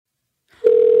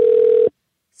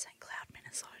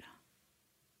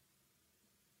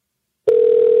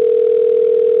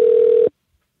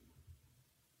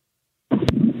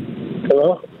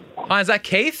Hi, is that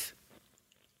Keith?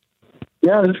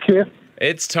 Yeah, this is Keith.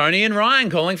 It's Tony and Ryan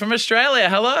calling from Australia.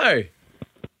 Hello.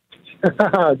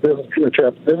 This is a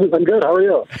trip. I'm good. How are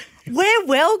you? We're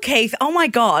well, Keith. Oh, my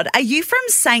God. Are you from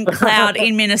St. Cloud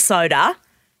in Minnesota?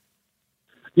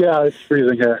 Yeah, it's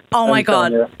freezing here. Oh, my I'm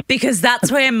telling God. you. Because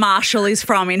that's where Marshall is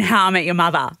from in How I Met Your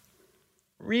Mother.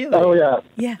 Really? Oh, yeah.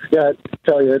 Yeah. Yeah, I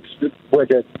tell you, it's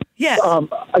wicked. Yeah.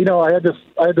 I had this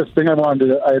thing I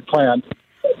had planned,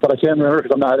 but I can't remember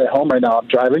because I'm not at home right now. I'm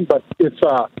driving, but it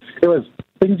was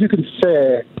things you can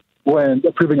say when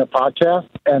approving a podcast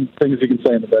and things you can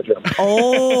say in the bedroom.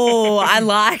 Oh, I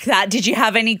like that. Did you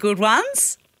have any good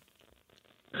ones?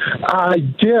 I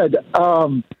did.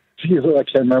 Geez, I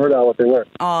can't remember now what they were.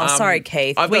 Oh, sorry,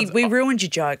 Keith. We ruined your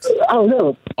jokes. Oh,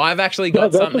 no. I've actually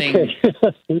got That's something.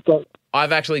 Okay.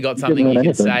 I've actually got You something can you learn can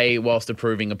anything. say whilst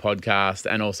approving a podcast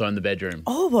and also in the bedroom.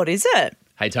 Oh, what is it?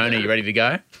 Hey, Tony, you ready to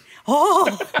go?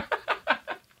 Oh.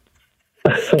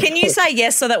 Can you say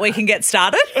yes so that we can get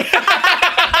started? Yeah.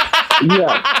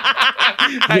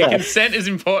 Hey, Yeah. consent is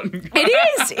important.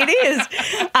 It is.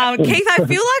 Keith, I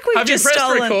feel like we've Have you just pressed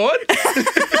stolen. record?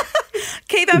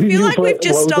 Keith, I feel like we've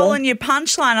just What was stolen that? your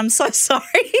punchline. I'm so sorry.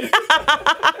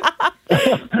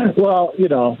 Well,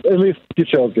 at least you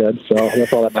show's good, so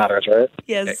that's all that matters, right?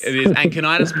 Yes. It is. And can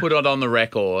I just put it on the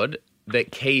record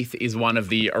that Keith is one of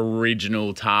the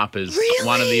original tarpers, Really?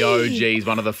 one of the OGs,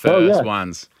 one of the first yeah.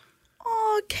 ones.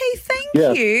 Oh, Keith, thank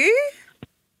Yeah. you.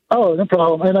 Oh, no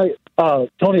problem. And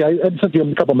Tony, I had sent you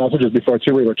a couple messages before,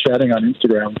 too. We were chatting on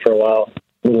Instagram for a while,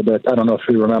 a little bit. I don't know if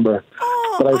you remember.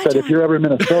 Oh, But I said, if you're ever in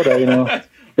Minnesota,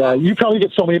 yeah, you probably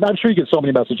get so many, I'm sure you get so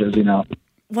many messages,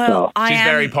 Well, No. I She's am.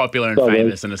 very popular and Okay.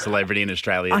 famous and a celebrity in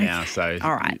Australia now. So,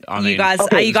 All right. I mean,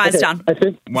 Are you guys done? I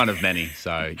think one of many.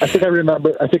 So, I think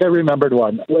I remembered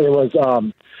one. It was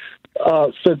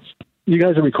since you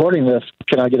guys are recording this,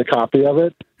 can I get a copy of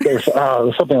it? It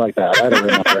was something like that. I don't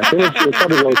remember. It was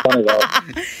probably really funny though.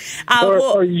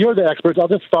 Or you're the experts. I'll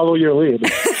just follow your lead.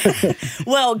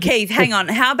 Well, Keith, hang on.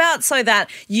 How about so that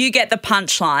you get the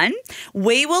punchline?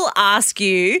 We will ask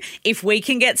you if we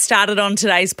can get started on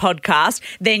today's podcast.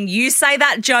 Then you say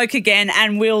that joke again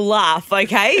and we'll laugh,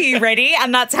 okay? Are you ready?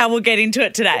 And that's how we'll get into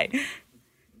it today.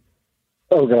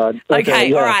 Oh, God. Okay,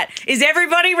 yeah. all right. Is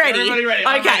everybody ready? everybody ready?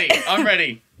 Okay. I'm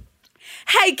ready.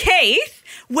 Hey, Keith,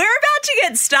 we're about to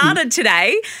get started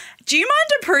today. Do you mind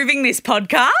approving this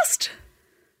podcast?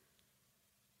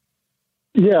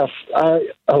 Yes.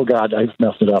 Oh, God, I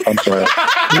messed it up. I'm sorry.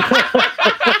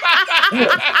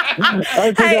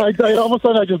 I almost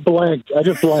thought I just blanked. Here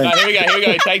we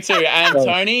go. Take two. And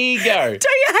Tony, go. Don't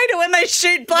you hate it when they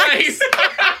shoot blanks?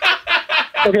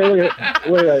 Okay,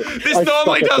 wait. This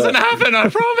normally doesn't happen, I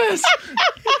promise.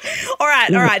 All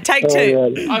right. Take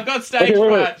two. Yeah. I've got stage Okay, wait.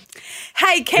 fright.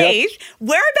 Hey, Keith,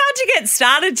 we're about to get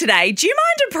started today. Do you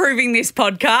mind approving this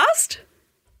podcast?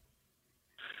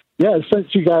 Yeah,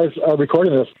 since you guys are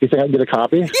recording this, do you think I can get a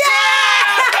copy? Yeah.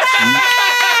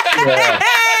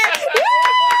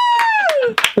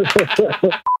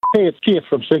 Hey, it's Keith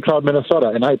from St. Cloud, Minnesota,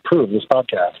 and I approve this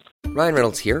podcast. Ryan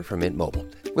Reynolds here from Mint Mobile.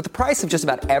 With the price of just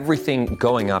about everything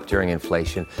going up during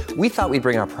inflation, we thought we'd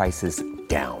bring our prices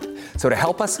down. So to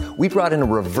help us, we brought in a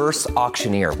reverse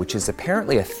auctioneer, which is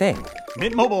apparently a thing.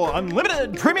 Mint Mobile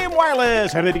Unlimited Premium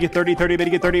Wireless. How to get 30, 30, bit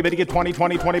to get 30, bit to get 20,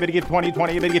 20, 20, bit to get 20,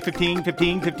 20, bit to get 15,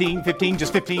 15, 15, 15,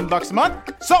 just $15 a month?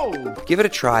 Sold! Give it a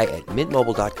try at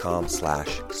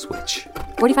mintmobile.com/switch.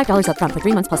 $45 up front for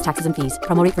 3 months plus taxes and fees.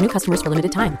 Promo rate for new customers for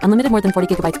limited time. Unlimited more than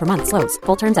 40 gigabytes per month. Slows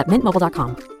full terms at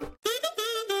mintmobile.com.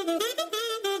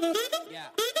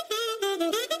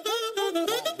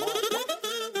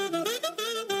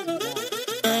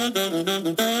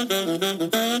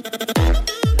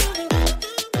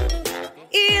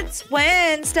 It's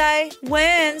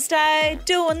Wednesday,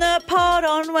 doing the pod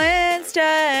on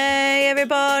Wednesday.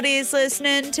 Everybody's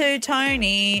listening to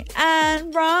Tony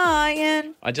and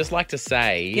Ryan. I'd just like to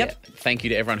say Yep. thank you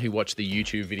to everyone who watched the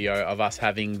YouTube video of us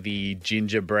having the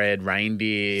gingerbread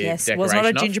reindeer Yes, it decoration was not a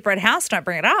off. gingerbread house. Don't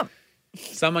bring it up.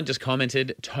 Someone just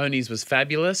commented, Tony's was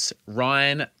fabulous.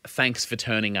 Ryan, thanks for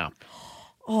turning up.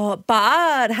 Oh,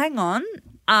 but hang on.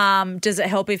 Does it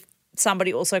help if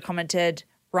somebody also commented,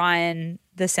 Ryan,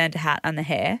 the Santa hat and the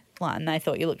hair, and they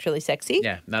thought you looked really sexy?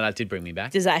 Yeah, no, that did bring me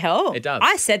back. Does that help? It does.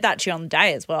 I said that to you on the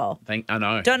day as well. I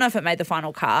know. Don't know if it made the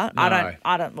final cut. No.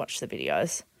 I don't watch the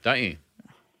videos. Don't you?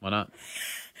 Why not?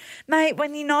 Mate,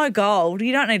 when you know gold,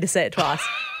 you don't need to see it twice.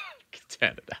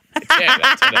 Turn it up. Turn it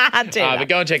up. Turn it up. But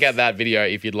go and check out that video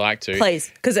if you'd like to.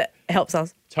 Please, because it helps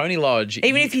us. Tony Lodge.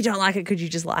 Even if you don't like it, could you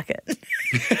just like it?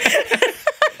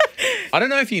 I don't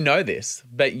know if you know this,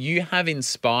 but you have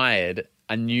inspired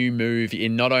a new move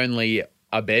in not only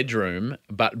a bedroom,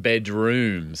 but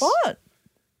bedrooms. What?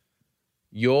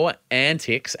 Your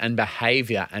antics and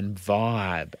behaviour and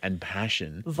vibe and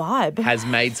passion Vibe? has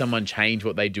made someone change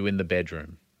what they do in the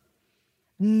bedroom.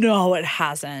 No, it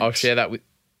hasn't. I'll share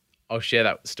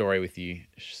that story with you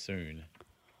soon.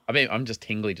 I mean, I'm just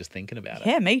tingly just thinking about it.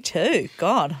 Yeah, me too.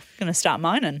 God, I'm going to start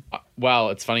moaning. Well,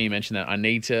 it's funny you mentioned that. I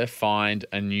need to find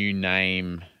a new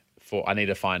name I need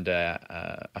to find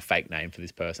a fake name for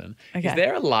this person. Okay. Is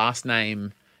there a last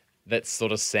name that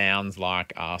sort of sounds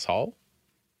like asshole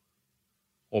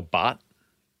or butt?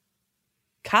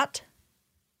 Cut?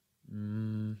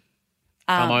 Come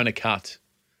on a cut.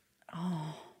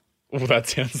 Oh, that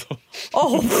sounds...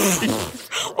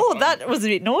 Oh, that was a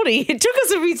bit naughty. It took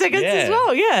us a few seconds as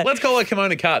well, yeah. Let's call it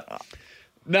Kimona Cut.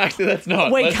 No, actually, that's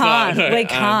not. We Let's can't. not. No, We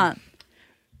can't.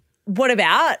 What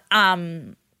about...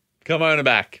 Kimona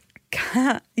back.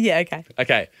 Yeah, okay.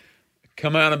 Okay.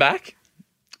 Kimona back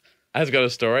has got a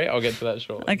story. I'll get to that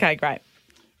shortly. Okay, great.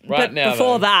 Right but now,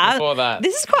 before though, that,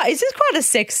 is this quite a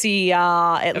sexy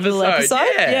little episode?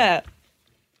 Yeah.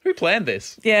 Who planned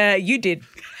this? Yeah, you did.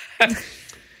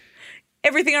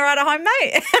 Everything all right at home,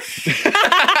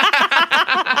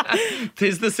 mate?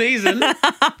 'Tis the season.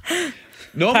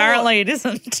 Normal. Apparently it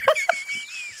isn't.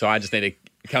 So I just need to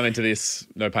come into this,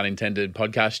 no pun intended,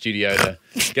 podcast studio to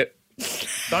get...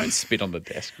 Don't spit on the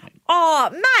desk, mate. Oh,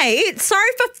 mate, sorry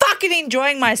for fucking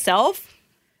enjoying myself.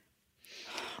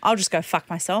 I'll just go fuck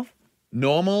myself.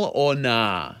 Normal or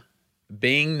nah,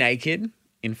 being naked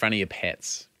in front of your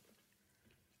pets.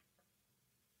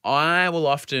 I will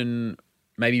often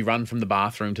maybe run from the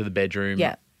bathroom to the bedroom.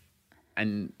 Yeah.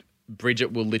 And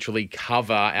Bridget will literally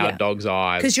cover our Yeah. dog's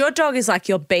eyes. Because your dog is like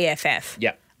your BFF.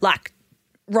 Yeah. Like,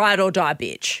 ride or die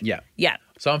bitch. Yeah. Yeah.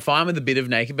 So I'm fine with a bit of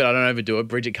naked, but I don't overdo it.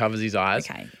 Bridget covers his eyes.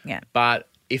 Okay, yeah. But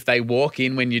if they walk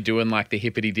in when you're doing like the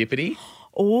hippity dippity,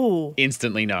 Ooh.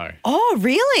 instantly no. Oh,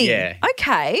 really? Yeah.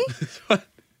 Okay.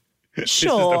 This is the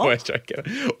Sure. worst joke ever.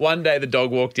 One day the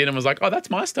dog walked in and was like, oh, that's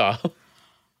my style.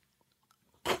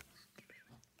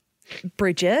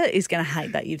 Bridget is going to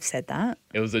hate that you've said that.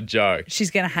 It was a joke.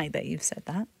 She's going to hate that you've said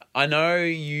that. I know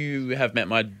you have met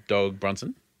my dog,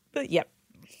 Bronson. But, yep.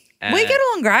 and We get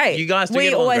along great. You guys do We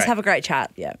get along always great. have a great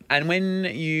chat, yeah. And when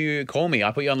you call me,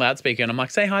 I put you on loudspeaker and I'm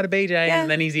like, say hi to BJ. Yeah. And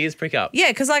then his ears prick up. Yeah,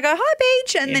 because I go, hi,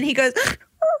 Beach, and then he goes,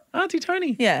 Auntie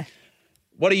Tony. yeah.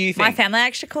 What do you think? My family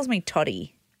actually calls me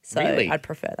Toddy, so Really? I'd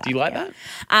prefer that. Do you like yeah.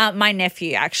 that? My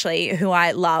nephew, actually, who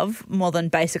I love more than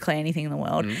basically anything in the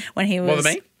world, when he was... More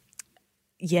than me?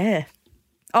 Yeah.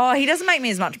 Oh, he doesn't make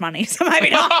me as much money, so maybe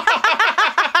not.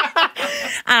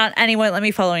 And he won't let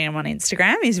me follow him on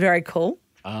Instagram. He's very cool.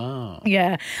 Oh.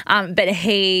 Yeah. But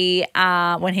he,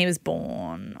 when he was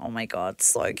born, oh my God,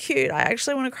 so cute. I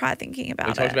actually want to cry thinking about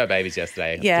We it. talked about babies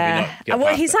yesterday. Did we Yeah. not get Well,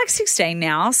 past he's that? like 16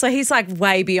 now, so he's like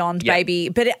way beyond Yeah. baby.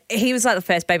 But he was like the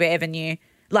first baby I ever knew,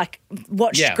 like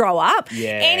watched Yeah. grow up.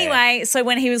 Yeah. Anyway, so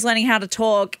when he was learning how to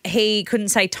talk, he couldn't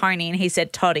say Tony and he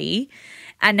said Toddy.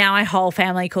 And now my whole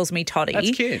family calls me Toddy.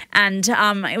 That's cute. And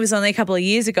it was only a couple of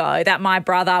years ago that my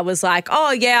brother was like,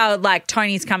 oh, yeah, like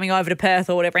Tony's coming over to Perth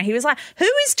or whatever. And he was like, who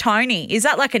is Tony? Is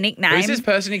that like a nickname? Who's this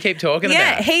person you keep talking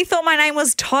Yeah, about? he thought my name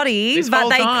was Toddy, This but whole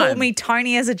they time. called me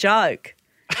Tony as a joke.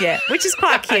 Yeah, which is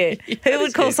quite cute. Yeah, Who that would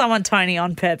is call cute. someone Tony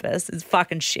on purpose? It's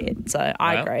fucking shit. So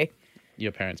I Well, agree.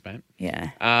 Your parents, mate.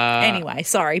 Yeah. Uh, Anyway,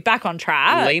 sorry, back on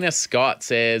track. Lena Scott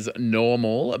says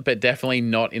normal, but definitely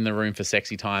not in the room for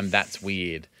sexy time. That's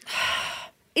weird.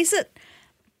 Is it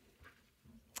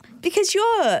because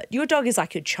your dog is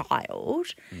like your child?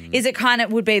 Is it kind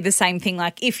of would be the same thing?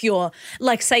 Like if you're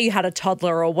like, say you had a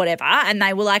toddler or whatever, and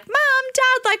they were like, "Mom,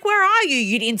 Dad, like where are you?"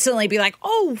 You'd instantly be like,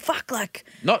 "Oh fuck!" Like,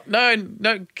 No,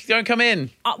 don't come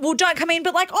in. well, don't come in,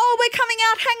 but like, "Oh, we're coming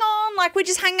out. Hang on, like we're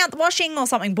just hanging out the washing or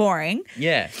something boring."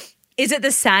 Yeah. Is it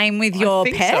the same with your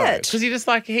pet? Because he just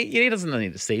like he doesn't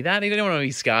need to see that. He don't want to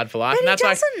be scarred for life. But and he that's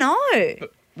like, doesn't know.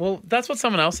 well, that's what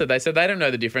someone else said. They said they don't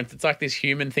know the difference. It's like this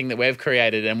human thing that we've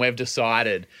created and we've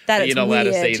decided that it's you're not allowed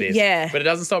to see weird. this. Yeah. But it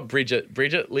doesn't stop Bridget.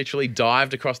 Bridget literally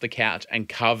dived across the couch and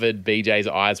covered BJ's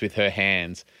eyes with her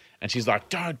hands. And she's like,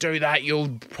 don't do that. You'll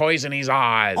poison his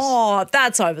eyes. Oh,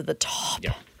 that's over the top.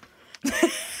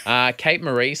 Yeah. Kate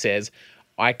Marie says,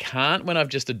 I can't when I've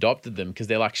just adopted them because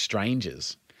they're like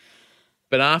strangers.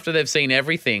 But after they've seen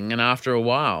everything and after a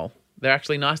while, they're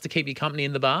actually nice to keep you company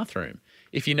in the bathroom.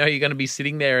 If you know you're going to be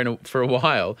sitting there for a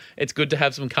while, it's good to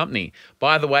have some company.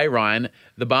 By the way, Ryan,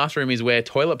 the bathroom is where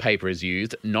toilet paper is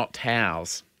used, not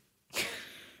towels.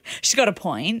 She's got a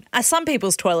point. Some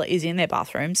people's toilet is in their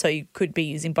bathroom, so you could be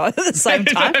using both at the same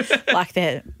time. Like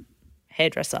their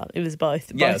hairdresser. It was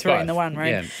both. Yeah, both it's were in the one room.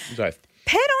 Yeah, both.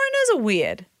 Pet owners are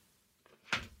weird.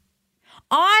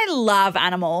 I love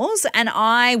animals and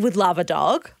I would love a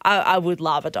dog. I would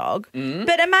love a dog.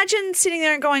 But imagine sitting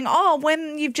there and going, oh,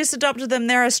 when you've just adopted them,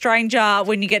 they're a stranger.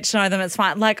 When you get to know them, it's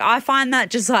fine. Like, I find that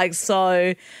just like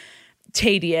so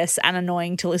tedious and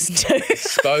annoying to listen to.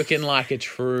 Spoken like a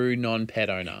true non-pet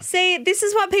owner. See, this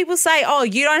is what people say. Oh,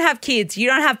 you don't have kids. You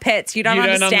don't have pets. You don't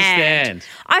understand.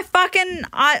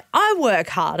 I work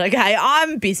hard, okay?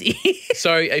 I'm busy.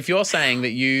 So if you're saying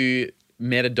that you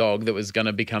met a dog that was going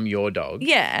to become your dog,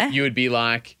 Yeah. you would be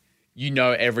like, you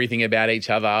know everything about each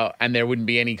other and there wouldn't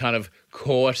be any kind of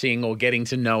courting or getting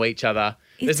to know each other.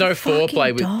 It's There's no a fucking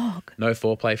foreplay dog. No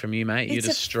foreplay from you, mate. You're It's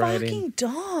just a straight fucking in.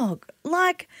 dog.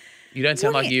 Like, You don't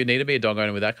sound what like do you need to be a dog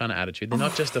owner with that kind of attitude. They're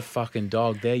not just a fucking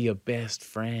dog. They're your best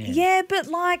friend. yeah, but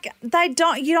like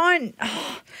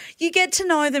you get to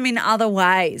know them in other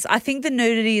ways. I think the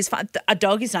nudity is fun. A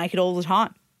dog is naked all the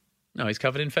time. No, he's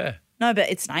covered in fur. No,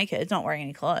 but it's naked. It's not wearing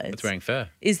any clothes. It's wearing fur.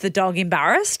 Is the dog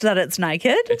embarrassed that it's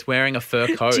naked? It's wearing a fur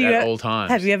coat Do you- at all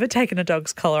times. Have you ever taken a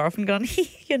dog's collar off and gone,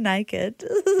 you're naked?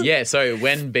 Yeah, so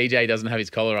when BJ doesn't have his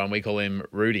collar on, we call him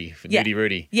Rudy, Yeah. Nudie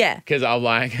Rudy. Yeah. Because I'm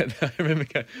like, I remember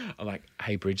going, I'm like,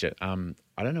 hey, Bridget, I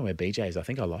don't know where BJ is. I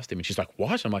think I lost him. And she's like,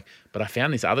 what? I'm like, but I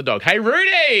found this other dog. Hey,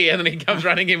 Rudy! And then he comes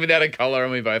running in without a collar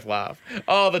and we both laugh.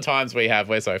 Oh, the times we have.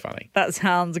 We're so funny. That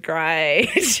sounds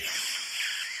great.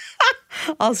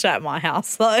 I'll stay at my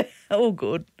house though. All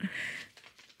good.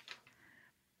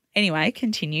 Anyway,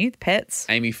 continue. The pets.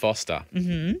 Amy Foster.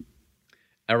 Mm-hmm.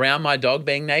 Around my dog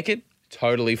being naked,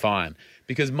 totally fine.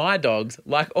 Because my dogs,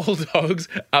 like all dogs,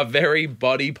 are very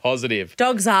body positive.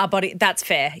 Dogs are body. That's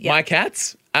fair. Yeah. My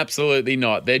cats, absolutely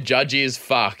not. They're judgy as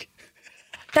fuck.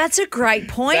 That's a great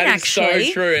point, That is so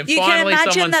actually. true, and you finally can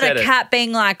imagine someone that said a it. cat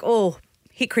being like, oh,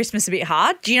 hit Christmas a bit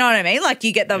hard. Do you know what I mean? Like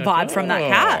you get the vibe from that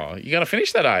cat. Oh, you got to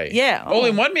finish that, eh? Yeah. All Oh.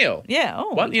 in one meal. Yeah. Oh,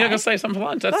 One, you're not okay. going to save some for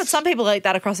lunch. That's, Well, some people eat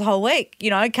that across the whole week. You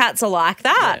know, cats are like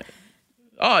that.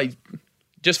 Oh,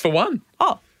 just for one.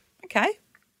 Oh, okay.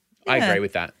 I Yeah. agree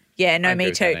with that. Yeah, no, I agree me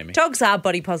with that, too. Amy. Dogs are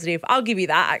body positive. I'll give you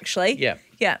that, actually. Yeah.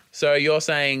 Yeah. So you're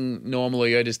saying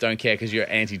normally you just don't care because you're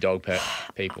anti-dog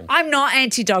people. I'm not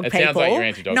anti-dog It people. sounds like you're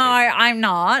anti-dog No, people. I'm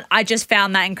not. I just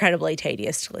found that incredibly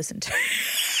tedious to listen to.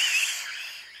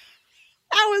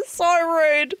 That was so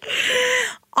rude.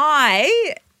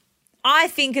 I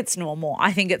think it's normal.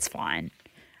 I think it's fine.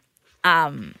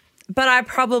 But I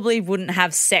probably wouldn't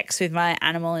have sex with my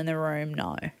animal in the room.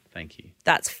 No. Thank you.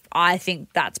 I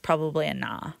think that's probably a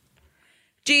nah.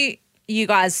 Do you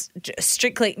guys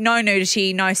strictly no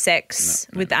nudity, no sex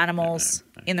with animals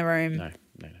in the room?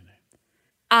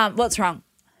 No. What's wrong?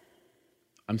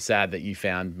 I'm sad that you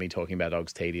found me talking about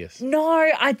dogs tedious. No,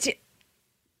 I did.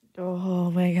 Oh,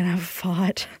 we're gonna have a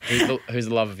fight. Who's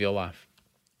the love of your life?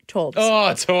 Torbs.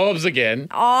 Oh, Torbs again.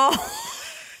 Oh,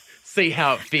 See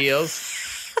how it feels.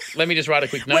 Let me just write a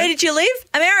quick note. where did you live?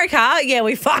 America? Yeah,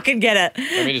 we fucking get it.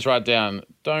 Let me just write down.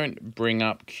 Don't bring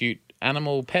up cute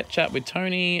animal pet chat with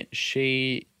Tony.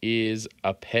 She is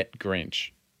a pet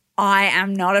Grinch. I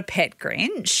am not a pet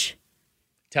Grinch.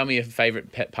 Tell me your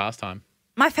favourite pet pastime.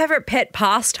 My favourite pet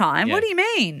pastime? Yeah. What do you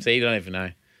mean? See, you don't even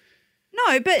know.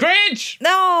 No, but Grinch!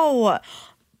 no.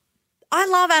 I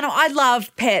love animals. I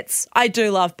love pets. I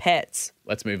do love pets.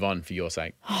 Let's move on for your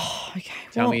sake. Okay.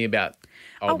 Tell well, me about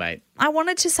old mate. I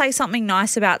wanted to say something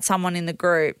nice about someone in the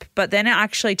group, but then it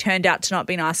actually turned out to not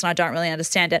be nice and I don't really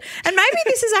understand it. And maybe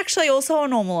this is actually also a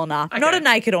normal or nah, not a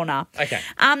naked or nah. Okay.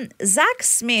 Zach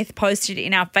Smith posted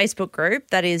in our Facebook group,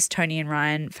 that is Tony and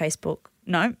Ryan Facebook.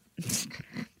 No.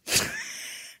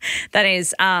 That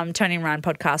is Tony and Ryan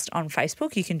podcast on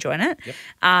Facebook. You can join it.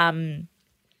 Yep.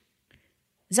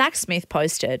 Zach Smith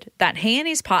posted that he and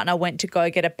his partner went to go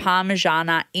get a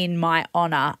Parmigiana in my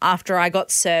honour after I got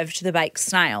served the baked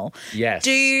snail. Yes.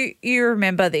 Do you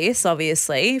remember this,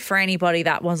 obviously, for anybody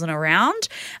that wasn't around?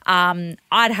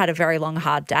 I'd had a very long,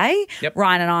 hard day. Yep.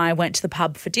 Ryan and I went to the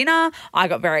pub for dinner. I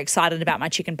got very excited about my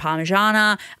chicken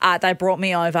Parmigiana. They brought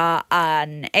me over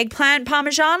an eggplant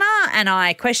Parmigiana and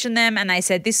I questioned them and they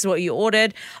said, this is what you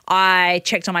ordered. I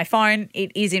checked on my phone.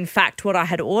 It is, in fact, what I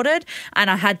had ordered and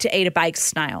I had to eat a baked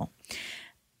snail.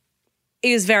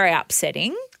 It was very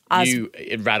upsetting.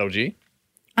 It rattled you.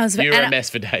 You were a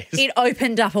mess for days. It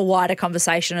opened up a wider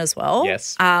conversation as well.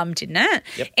 Yes. Didn't it?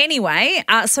 Yep. Anyway,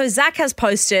 so Zach has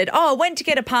posted, I went to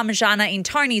get a Parmigiana in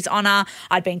Tony's honour.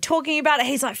 I'd been talking about it.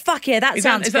 He's like, fuck yeah, that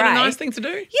sounds is great. that a nice thing to do?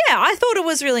 Yeah, I thought it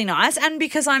was really nice. And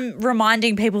because I'm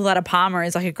reminding people that a Parma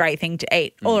is like a great thing to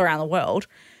eat all around the world,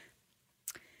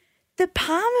 the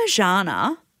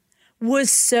Parmigiana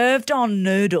was served on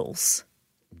noodles.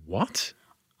 What?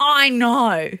 I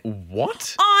know.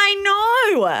 What? I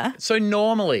know. So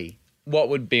normally, what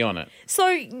would be on it? So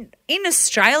in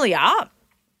Australia,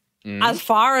 as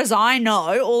far as I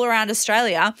know, all around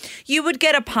Australia, you would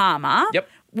get a Parma Yep.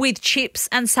 with chips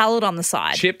and salad on the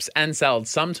side. Chips and salad.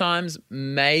 Sometimes,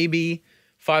 maybe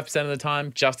 5% of the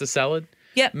time, just a salad.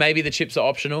 Yep. Maybe the chips are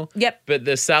optional. Yep. But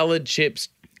the salad, chips,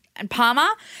 And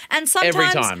Parma. And sometimes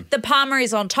Every time. the Parma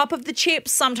is on top of the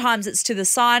chips. Sometimes it's to the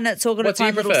side and it's all got What its do you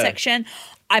own little prefer? section.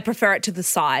 I prefer it to the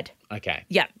side. okay.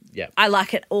 Yeah. Yeah. I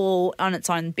like it all on its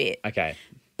own bit. Okay.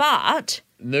 But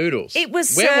Noodles. it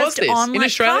was Where served was this? on In like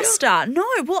Australia? pasta. No,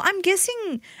 well, I'm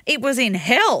guessing it was in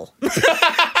hell.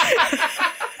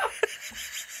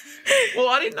 Well,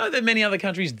 I didn't know that many other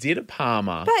countries did a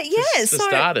Parma. But yeah, for so-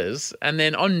 starters. And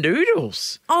then on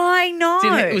noodles. I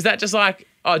know. Was that just like,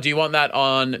 oh, do you want that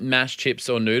on mashed chips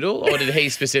or noodle? Or did he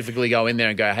specifically go in there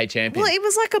and go, hey, champion? Well, it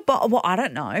was like a bowl. Well, I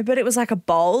don't know, but it was like a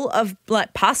bowl of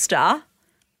like pasta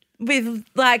with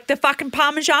like the fucking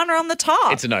Parmigiana on the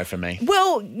top. It's a no for me.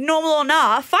 Well, normal or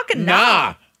nah? Fucking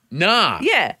nah. Nah.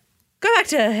 Yeah. Go back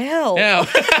to hell. Now,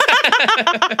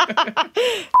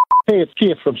 Hey, it's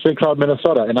Keith from St. Cloud,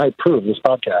 Minnesota, and I approve this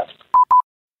podcast.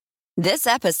 This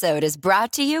episode is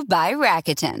brought to you by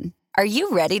Rakuten. Are you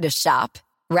ready to shop?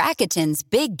 Rakuten's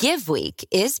Big Give Week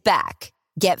is back.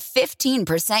 Get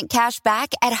 15% cash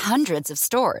back at hundreds of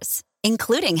stores,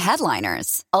 including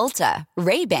headliners, Ulta,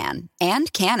 Ray-Ban,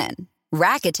 and Canon.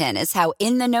 Rakuten is how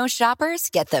in-the-know shoppers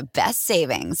get the best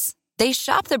savings. They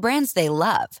shop the brands they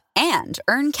love and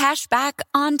earn cash back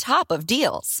on top of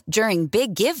deals during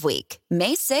Big Give Week,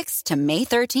 May 6th to May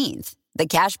 13th. The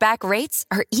cashback rates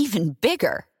are even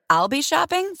bigger. I'll be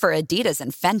shopping for Adidas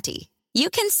and Fenty. You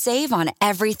can save on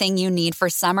everything you need for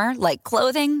summer, like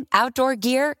clothing, outdoor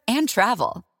gear, and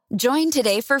travel. Join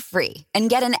today for free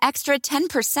and get an extra 10%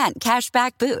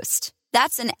 cashback boost.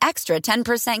 That's an extra 10%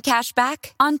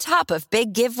 cashback on top of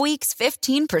Big Give Week's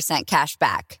 15%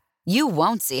 cashback. You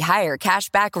won't see higher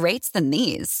cashback rates than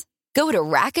these. Go to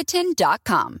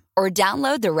Rakuten.com or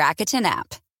download the Rakuten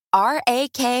app.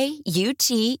 Rakuten.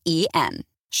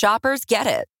 Shoppers get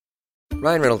it.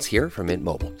 Ryan Reynolds here from Mint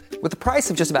Mobile. With the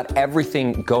price of just about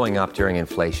everything going up during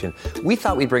inflation, we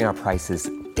thought we'd bring our prices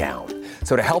down.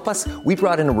 So to help us, we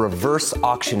brought in a reverse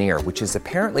auctioneer, which is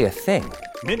apparently a thing.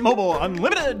 Mint Mobile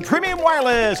Unlimited Premium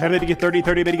Wireless. How to get 30,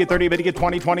 30, bit to get 30, bit to get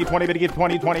 20, 20, 20, bit to get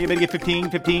 20, 20, bit to get 15,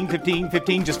 15, 15,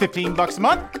 15, just $15 a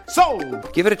month?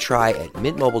 Sold! Give it a try at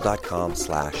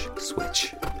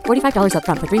mintmobile.com/switch. $45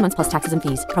 upfront for 3 months plus taxes and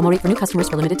fees. Promo rate for new customers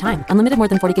for limited time. Unlimited more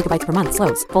than 40 gigabytes per month.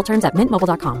 Slows full terms at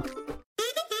mintmobile.com.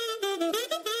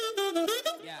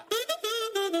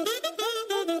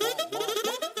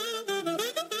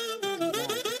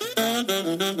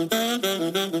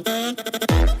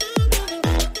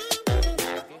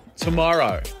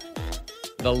 tomorrow,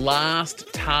 the last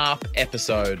TARP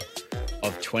episode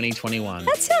of 2021.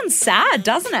 That sounds sad,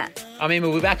 doesn't it? I mean,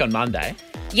 we'll be back on Monday,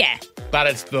 Yeah. but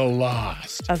it's the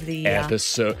last Of the year.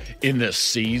 episode in the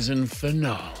season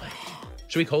finale.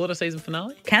 Should we call it a season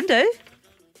finale? Can do.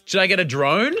 Should I get a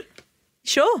drone?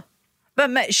 Sure.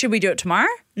 But should we do it tomorrow?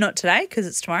 Not today, because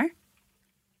it's tomorrow.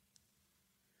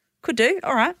 Could do.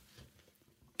 All right.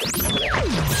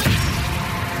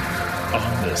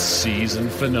 On the season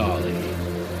finale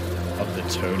of the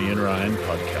Tony and Ryan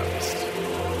podcast,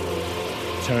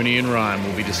 Tony and Ryan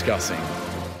will be discussing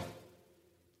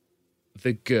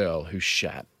the girl who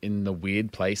shat in the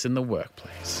weird place in the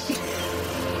workplace.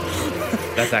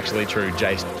 That's actually true.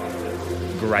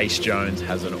 Grace Jones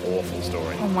has an awful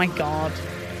story. Oh, my God.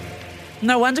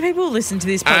 No wonder people listen to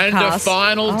this podcast. And a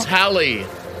final tally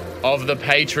of the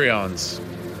Patreons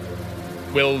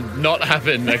will not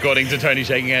happen, according to Tony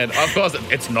shaking hand. Of course,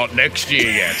 it's not next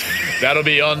year yet. That'll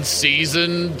be on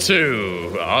season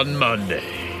 2 on Monday.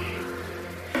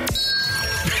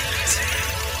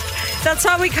 That's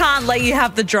why we can't let you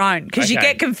have the drone, because you Okay.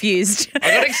 get confused.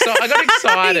 I got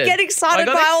excited. You get excited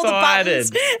by all the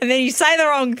buttons, and then you say the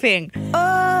wrong thing.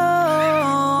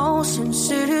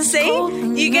 See?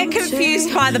 You get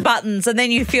confused by the buttons, and then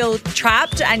you feel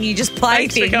trapped, and you just play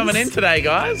Thanks things. for coming in today,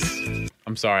 guys.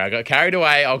 I'm sorry, I got carried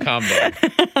away. I'll calm down.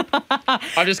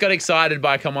 I've just got excited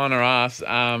by Come On or Ass,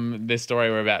 this story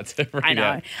we're about to read I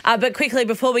know. out. But quickly,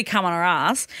 before we come on our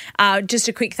ass, just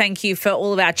a quick thank you for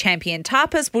all of our champion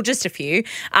tarpers. Well, just a few.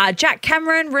 Jack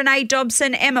Cameron, Renee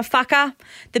Dobson, Emma Fucker,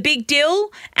 The Big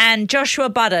Dill, and Joshua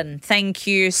Budden. Thank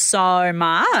you so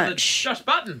much. Josh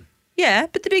Button. Yeah,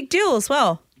 but The Big Deal as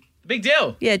well. Big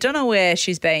deal. Yeah, don't know where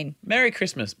she's been. Merry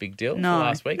Christmas, Big Deal, No. for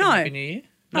last week. No. Happy New Year.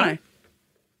 No.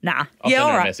 Nah. I'll yeah, send all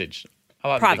her a right. message. I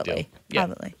like Privately. the Big Deal. Yeah.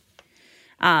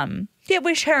 Privately. Yeah,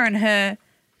 wish her and her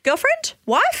girlfriend,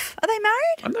 wife, are they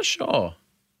married? I'm not sure.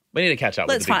 We need to catch up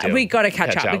Let's with the Big find. Deal. We got to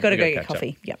catch up. We got to go gotta get catch up.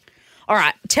 coffee. Yep. All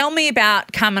right. Tell me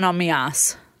about coming on me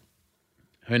ass.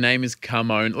 Her name is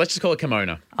Carmona. Let's just call her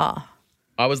Carmona. Oh.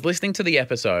 I was listening to the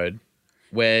episode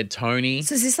where Tony...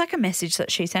 So is this like a message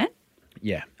that she sent?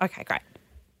 Yeah. Okay, great.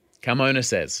 Carmona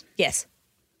says, Yes.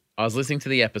 I was listening to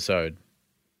the episode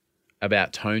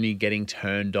about Tony getting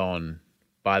turned on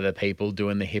by the people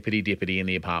doing the hippity-dippity in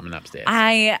the apartment upstairs.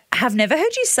 I have never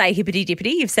heard you say hippity-dippity.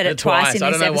 You've said it twice in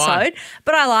I this don't know why. episode,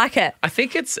 but I like it. I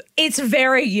think it's... It's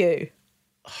very you.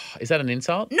 Is that an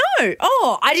insult? No.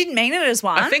 Oh, I didn't mean it as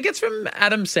one. I think it's from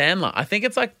Adam Sandler. I think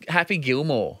it's like Happy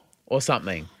Gilmore or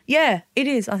something. Yeah, it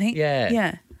is, I think. Yeah.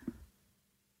 Yeah.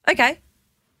 Okay.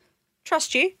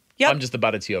 Trust you. Yep. I'm just the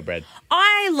butter to your bread.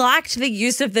 I liked the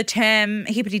use of the term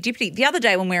hippity-dippity. The other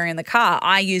day when we were in the car,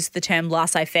 I used the term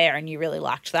laissez-faire and you really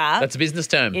liked that. That's a business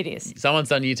term. It is. Someone's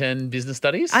done U10 business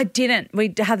studies? I didn't.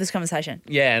 We had this conversation.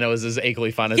 Yeah, and it was as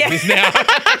equally fun as it is now.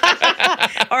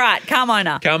 All right,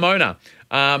 Carmona. Carmona.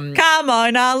 Come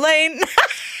on, Arlene.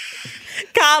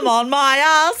 Come on, my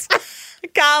ass.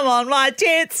 Come on, my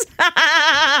tits.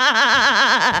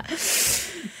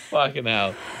 Fucking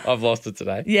hell. I've lost it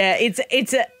today. Yeah, it's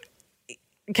a...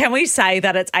 Can we say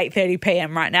that it's 8:30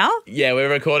 p.m. right now? Yeah,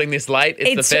 we're recording this late.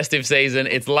 It's the festive season.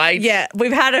 It's late. Yeah,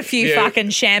 we've had a few fucking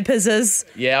champers.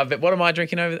 Yeah, but what am I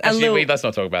drinking over? Actually, let's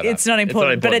not talk about that. It's not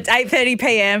important. But it's 8:30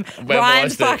 p.m.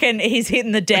 Ryan's fucking, he's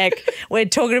hitting the deck. We're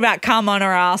talking about come on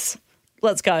her ass.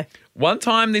 Let's go. One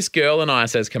time this girl and I,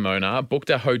 says Kimona, booked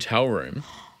a hotel room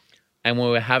and we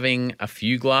were having a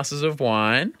few glasses of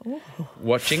wine,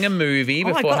 watching a movie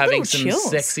before having some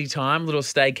sexy time, little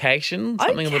staycation,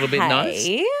 something a little bit nice.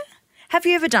 Have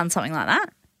you ever done something like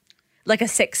that? Like a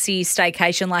sexy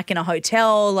staycation, like in a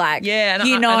hotel, like yeah,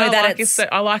 you know I that like it's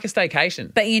I like a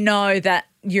staycation, but you know that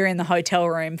you're in the hotel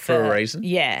room for a reason.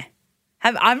 Yeah,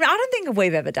 I don't think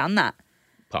we've ever done that.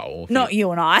 Oh, not you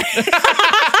and I.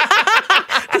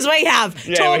 Because we have.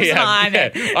 Yeah, Torbs we have. and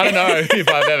I. Yeah. I don't know if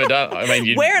I've ever done. I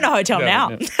mean, we're in a hotel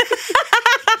now.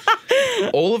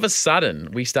 All of a sudden,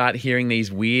 we start hearing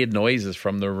these weird noises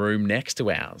from the room next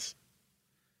to ours.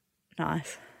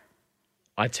 Nice.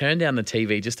 I turned down the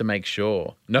TV just to make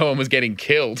sure no one was getting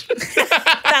killed.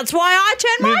 That's why I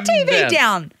turned my TV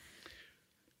down.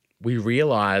 We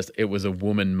realised it was a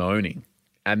woman moaning,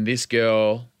 and this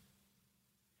girl,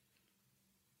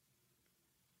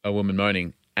 a woman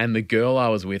moaning. And the girl I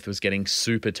was with was getting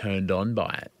super turned on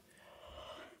by it.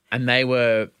 And they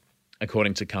were,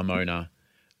 according to Carmona,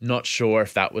 not sure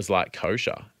if that was like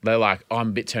kosher. They're like, oh, I'm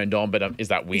a bit turned on, but is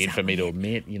that weird for me to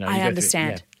admit? You know, I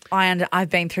understand. I've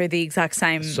been through the exact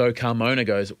same. So Carmona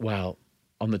goes, well,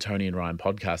 on the Tony and Ryan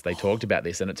podcast, they talked about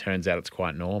this and it turns out it's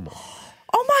quite normal.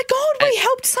 Oh my God, we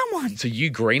helped someone. So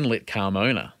you greenlit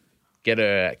Carmona. Get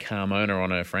her Carmona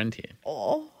on her friend here.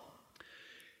 Oh.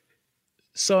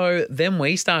 So then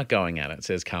we start going at it,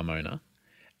 says Carmona,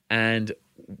 and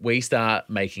we start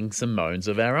making some moans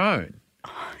of our own.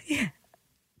 Oh, yeah.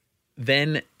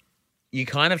 Then you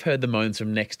kind of heard the moans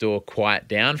from next door quiet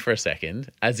down for a second,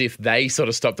 as if they sort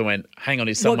of stopped and went, hang on,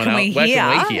 is someone else? What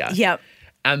can we hear? Yep.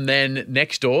 And then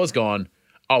next door's gone,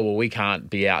 oh, well, we can't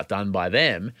be outdone by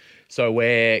them, so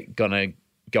we're going to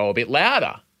go a bit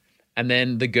louder. And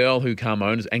then the girl who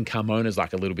Carmona's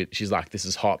like a little bit, she's like, this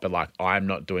is hot, but like, I'm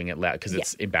not doing it loud because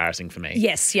it's embarrassing for me.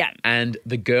 Yes, yeah. And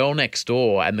the girl next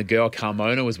door and the girl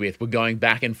Carmona was with were going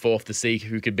back and forth to see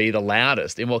who could be the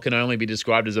loudest in what can only be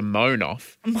described as a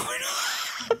moan-off.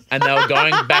 And they were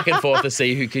going back and forth to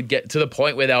see who could get to the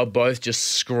point where they were both just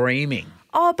screaming.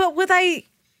 Oh, but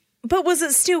was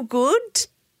it still good?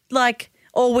 Like,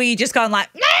 or were you just going like,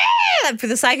 nah, for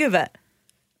the sake of it?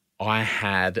 I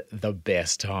had the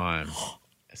best time,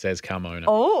 says Carmona.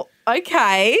 Oh,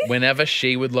 okay. Whenever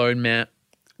she would moan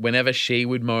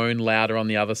louder on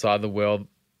the other side of the world,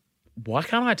 why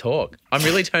can't I talk? I'm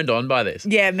really turned on by this.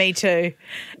 Yeah, me too.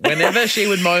 Whenever she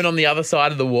would moan on the other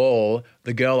side of the wall,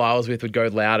 the girl I was with would go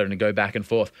louder and go back and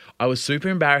forth. I was super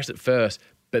embarrassed at first,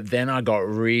 but then I got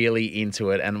really into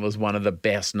it and it was one of the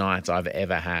best nights I've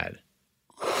ever had.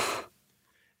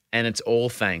 And it's all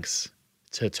thanks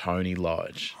to Tony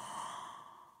Lodge.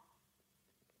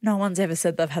 No one's ever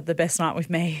said they've had the best night with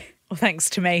me or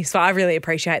thanks to me, so I really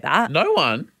appreciate that. No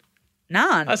one?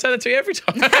 None. I say that to you every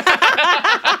time.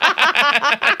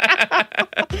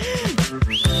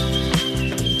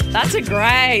 That's a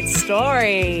great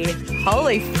story.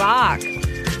 Holy fuck.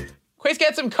 Quiz,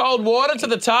 get some cold water to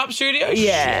the tarp studio.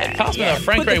 Yeah. Shit, pass me a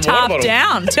Frank Put Green the water tarp bottle.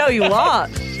 down, tell you what.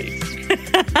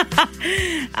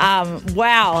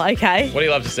 Wow, okay. What do you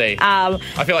love to see? I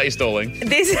feel like you're stalling.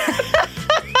 This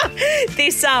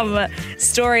This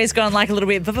story has gone like a little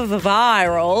bit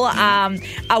viral.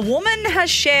 A woman has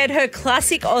shared her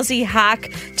classic Aussie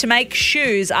hack to make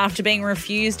shoes after being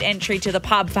refused entry to the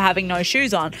pub for having no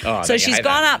shoes on. Oh, so she's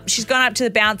gone up to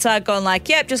the bouncer, gone like,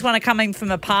 yep, just want to come in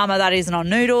from a Palmer that isn't on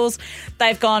noodles.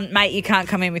 They've gone, mate, you can't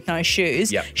come in with no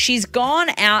shoes. Yep. She's gone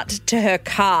out to her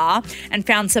car and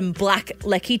found some black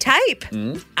lecky tape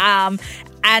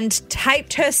and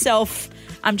taped herself.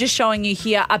 I'm just showing you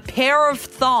here a pair of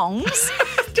thongs.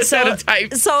 Just out of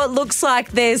tape. So it looks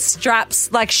like there's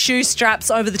straps, like shoe straps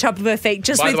over the top of her feet,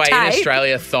 just By with the way, tape. in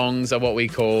Australia, thongs are what we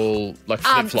call like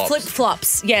flip-flops.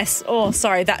 Flip-flops, yes. Oh,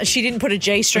 sorry, that she didn't put a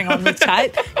G-string on with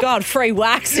tape. God, free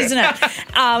wax, isn't it?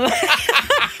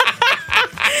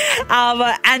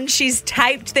 And she's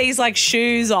taped these like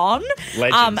shoes on,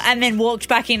 and then walked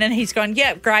back in, and he's gone,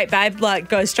 "Yep, great, babe." Like,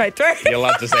 go straight through. You'll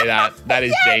love to see that. That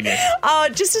is genius. Oh,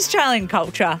 just Australian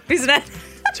culture, isn't it?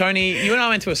 Tony, you and I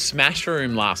went to a smash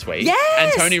room last week.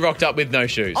 Yes. And Tony rocked up with no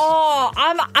shoes. Oh,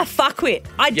 I'm a fuckwit.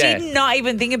 I did not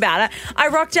even think about it. I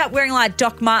rocked up wearing like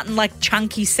Doc Marten, like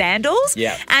chunky sandals.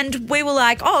 Yeah. And we were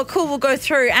like, oh, cool, we'll go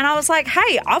through. And I was like,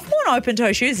 hey, I've worn open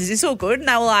toe shoes. Is this all good? And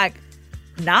they were like,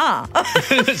 nah.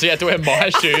 So you had to wear my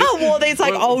shoes. I wore these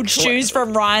like old shoes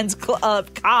from Ryan's car.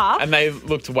 And they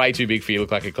looked way too big for you. You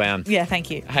look like a clown. Yeah,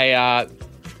 thank you. Hey,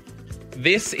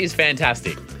 this is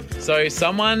fantastic. So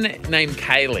someone named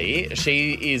Kaylee,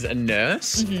 she is a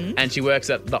nurse and she works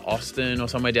at the Austin or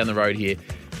somewhere down the road here.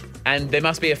 And there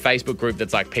must be a Facebook group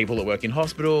that's like people that work in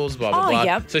hospitals, blah, blah, blah.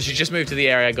 Yep. So she just moved to the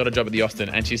area, got a job at the Austin,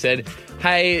 and she said,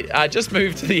 hey, I just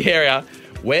moved to the area.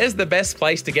 Where's the best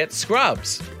place to get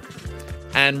scrubs?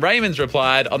 And Raymond's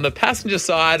replied, on the passenger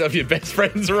side of your best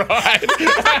friend's ride. And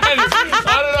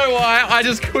I don't know why, I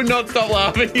just could not stop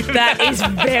laughing. That is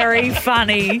very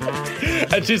funny.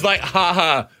 And she's like,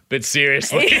 ha, but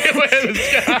seriously.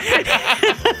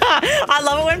 I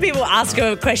love it when people ask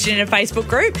a question in a Facebook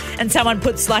group and someone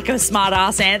puts like a smart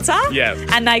ass answer. Yeah.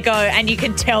 And they go, and you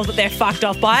can tell that they're fucked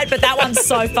off by it. But that one's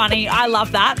so funny. I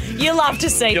love that. You love to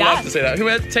see You that. love to see that. Who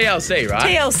had TLC,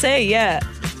 right? TLC, yeah.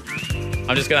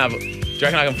 I'm just going to have... Do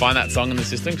you reckon I can find that song in the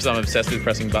system? Because I'm obsessed with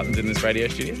pressing buttons in this radio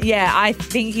studio. Yeah, I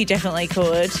think you definitely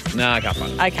could. No, I can't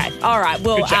find it. Okay. All right.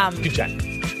 Well, Good chat.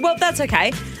 Well, that's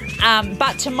okay.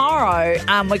 But tomorrow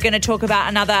we're going to talk about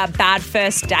another bad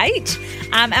first date.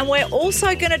 And we're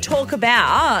also going to talk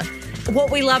about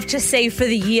what we love to see for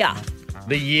the year.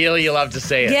 The year you love to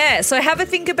see it. Yeah, so have a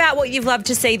think about what you've loved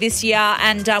to see this year,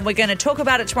 and we're going to talk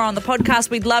about it tomorrow on the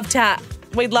podcast. We'd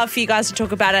love for you guys to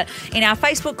talk about it in our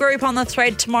Facebook group on the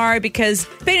thread tomorrow, because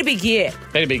it's been a big year.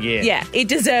 Been a big year. Yeah, it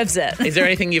deserves it. Is there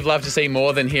anything you've loved to see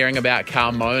more than hearing about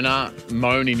Carmona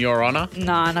moan in your honour?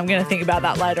 No, and I'm going to think about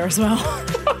that later as well.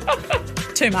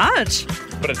 Too much.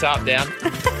 Put a tarp down.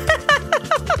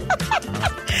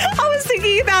 I was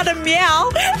thinking about a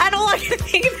meow, and all I can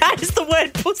think about is the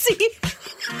word pussy.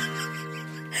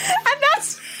 And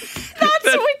that's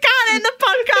we can't end the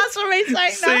podcast for me saying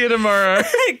that. See you tomorrow.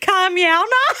 Calm meow.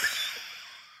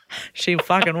 She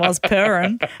fucking was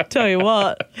purring. Tell you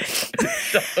what.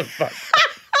 Shut the fuck.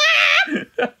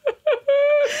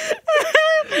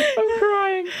 I'm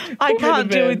crying. I can't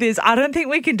deal with this. I don't think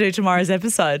we can do tomorrow's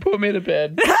episode. Put me to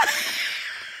bed.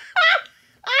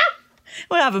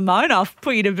 We'll have a moan off.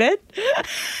 Put you to bed.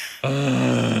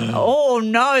 Oh,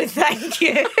 no, thank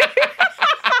you.